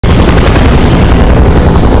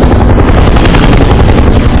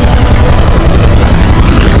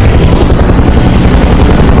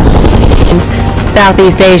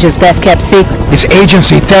Southeast Asia's best-kept secret. It's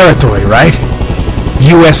agency territory, right?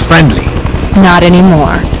 U.S. friendly. Not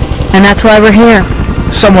anymore. And that's why we're here.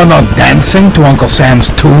 Someone not dancing to Uncle Sam's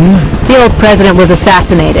tune? The old president was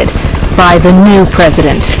assassinated by the new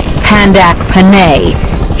president, Pandak Panay,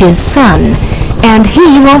 his son. And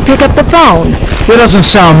he won't pick up the phone. He doesn't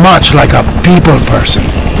sound much like a people person.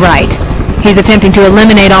 Right. He's attempting to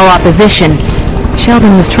eliminate all opposition.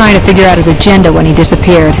 Sheldon was trying to figure out his agenda when he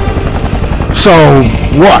disappeared. So,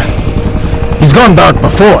 what? He's gone dark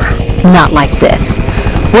before. Not like this.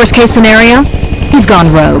 Worst case scenario, he's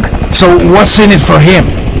gone rogue. So what's in it for him?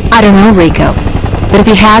 I don't know, Rico. But if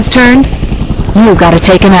he has turned, you gotta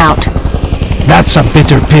take him out. That's a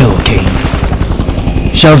bitter pill, Kane.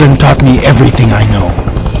 Sheldon taught me everything I know.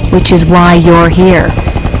 Which is why you're here.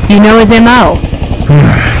 You know his M.O.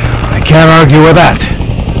 I can't argue with that.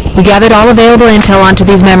 We gathered all available intel onto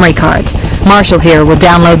these memory cards. Marshall here will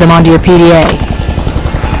download them onto your PDA.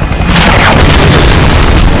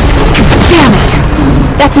 Damn it!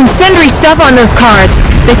 That's incendiary stuff on those cards.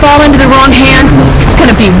 They fall into the wrong hands. It's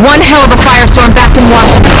gonna be one hell of a firestorm back in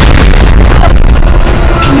Washington.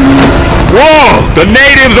 Whoa! The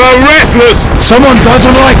natives are restless! Someone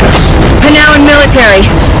doesn't like us. Panawan military.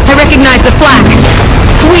 I recognize the flak.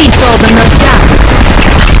 We sold them those jackets.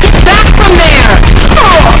 Get back from there!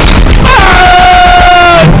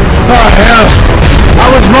 Oh, hell. I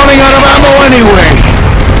was running out of ammo anyway.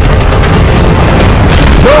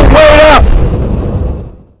 Don't wait up!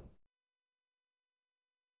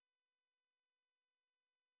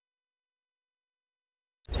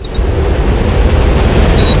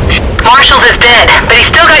 Marshall is dead, but he's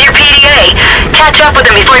still got your PDA. Catch up with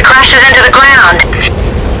him before he crashes into the ground.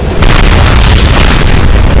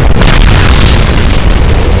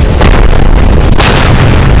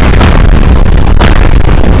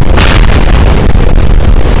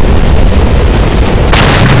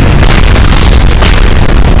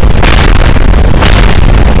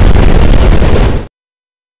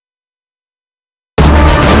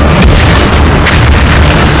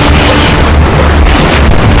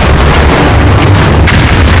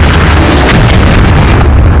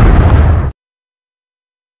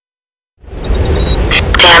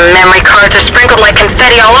 Memory cards are sprinkled like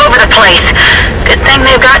confetti all over the place. Good thing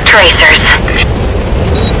they've got tracers.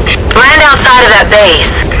 Land outside of that base.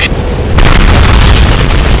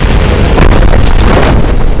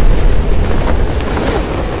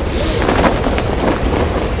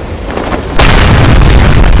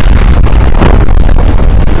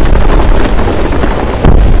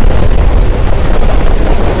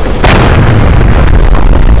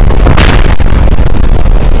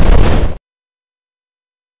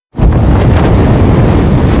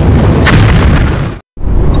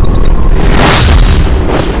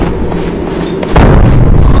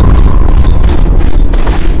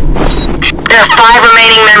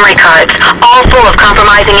 Memory cards, all full of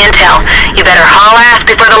compromising intel. You better haul ass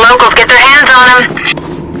before the locals get their hands on them.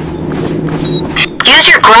 Use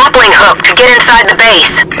your grappling hook to get inside the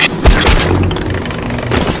base.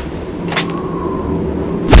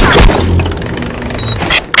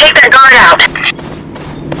 Take that guard out.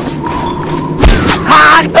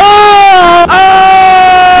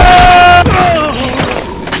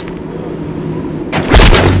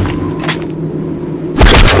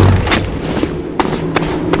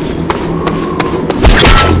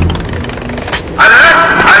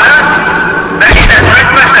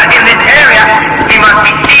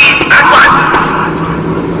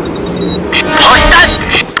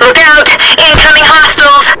 Look out! Incoming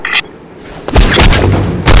hostiles!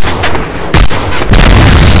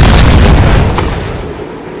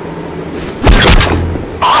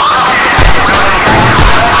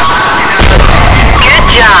 Good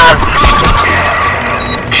job!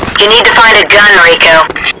 You need to find a gun, Rico.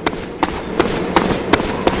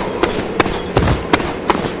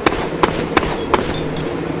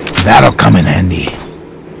 That'll come in handy.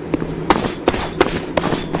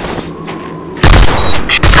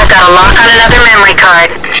 Got a lock on another memory card.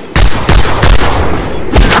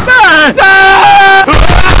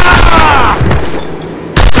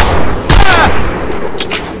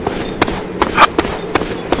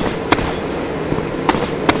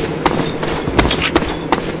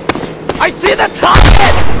 I see the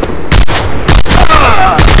target!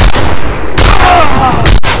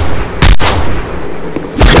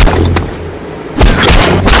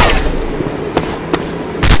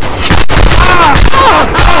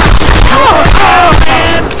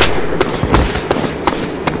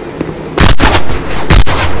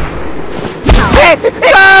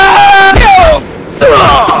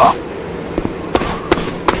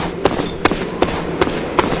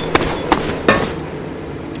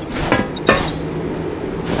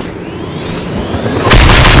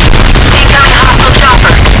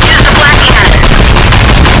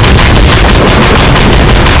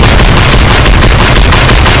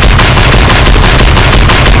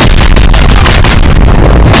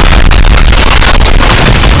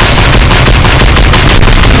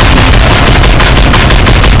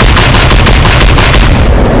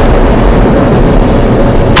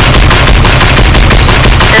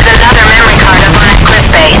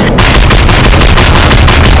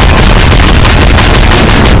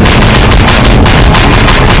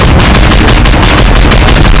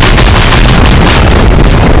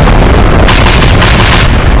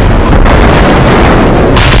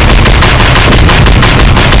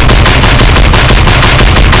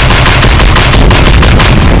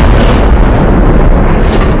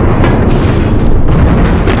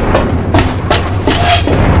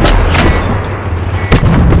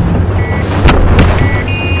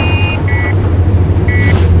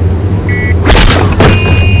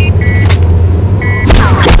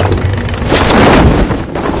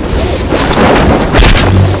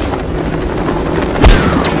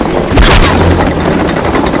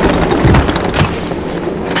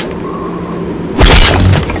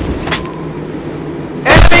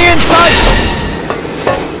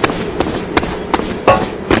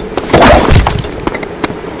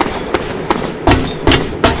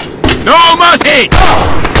 No mercy!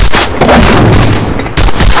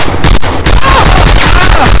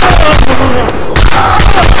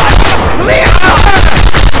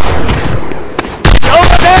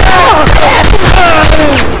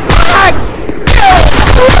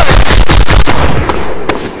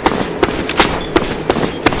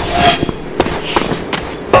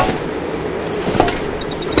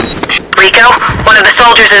 Rico, one of the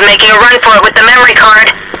soldiers is making a run for it with the memory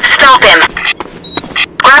card. Stop him.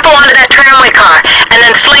 Grapple onto that tramway car, and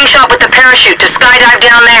then slingshot with the parachute to skydive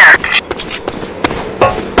down there.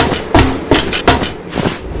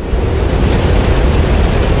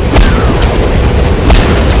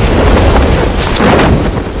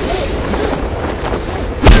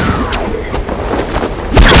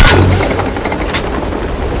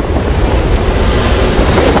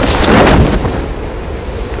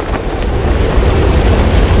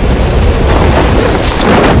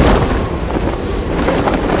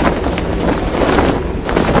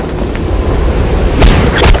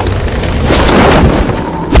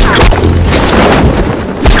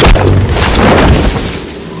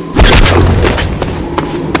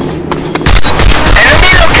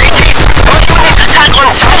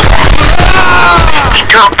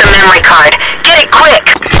 Drop the memory card. Get it quick!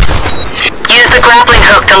 Use the grappling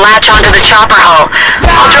hook to latch onto the chopper hull.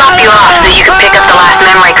 I'll drop you off so you can pick up the last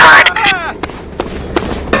memory card.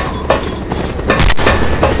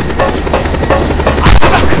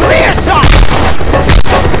 Clear shot!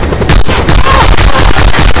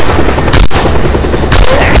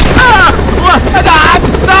 I'm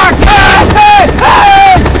stuck! Hey!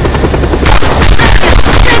 Hey!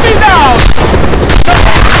 Get me down!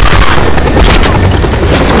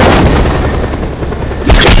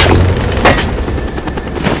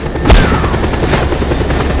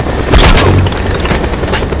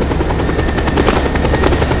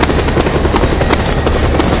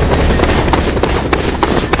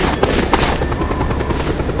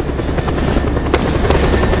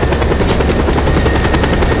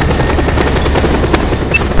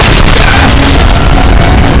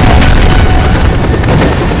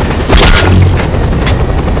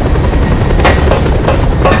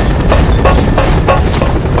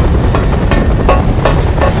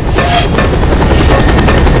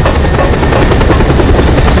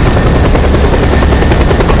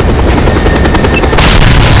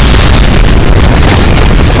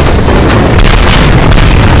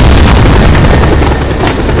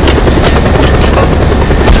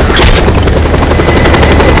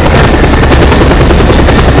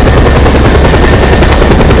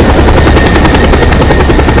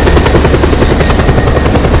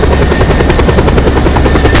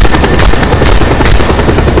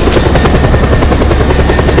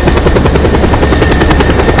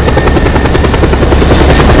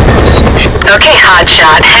 Okay,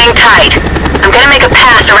 hotshot, hang tight. I'm gonna make a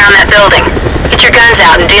pass around that building. Get your guns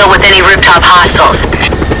out and deal with any rooftop hostiles.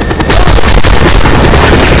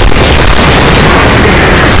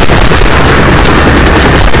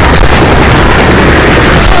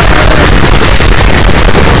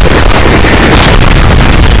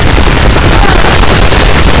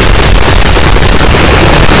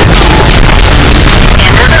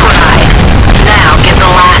 End of the ride. Now get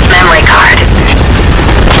the last memory card.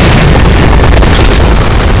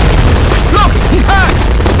 Look! He's hurt!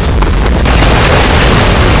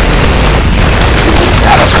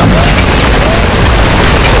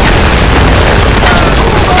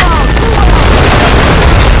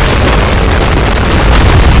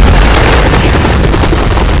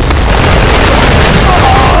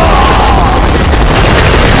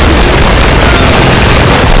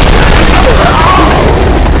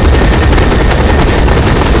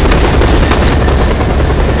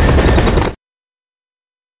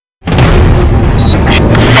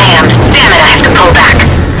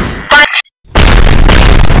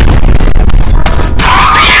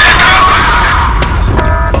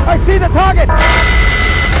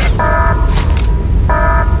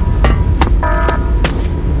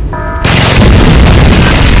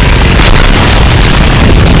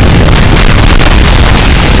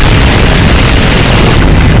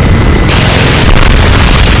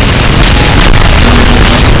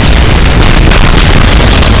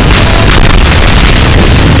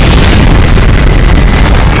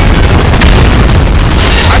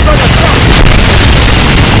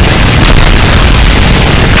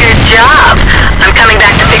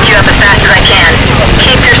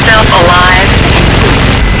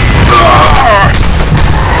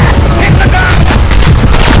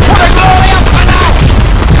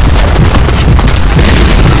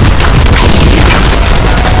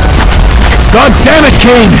 God damn it,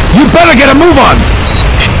 Kane! You better get a move on!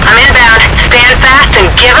 I'm inbound. Stand fast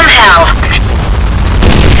and give him hell.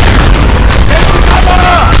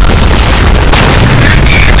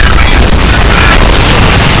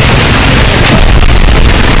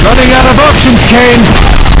 Running out of options, Kane.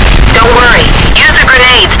 Don't worry. Use the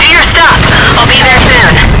grenades. Do your stuff. I'll be there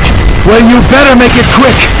soon. Well, you better make it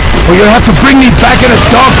quick, or you'll have to bring me back in a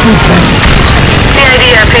dog food pen. The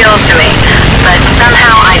idea appeals to me, but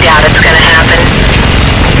somehow I doubt it's gonna happen.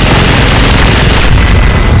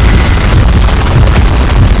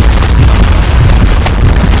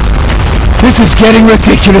 This is getting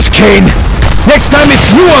ridiculous, Kane. Next time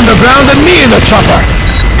it's you on the ground and me in the chopper.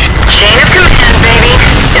 Chain of command, baby.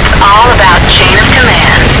 It's all about chain of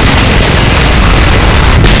command.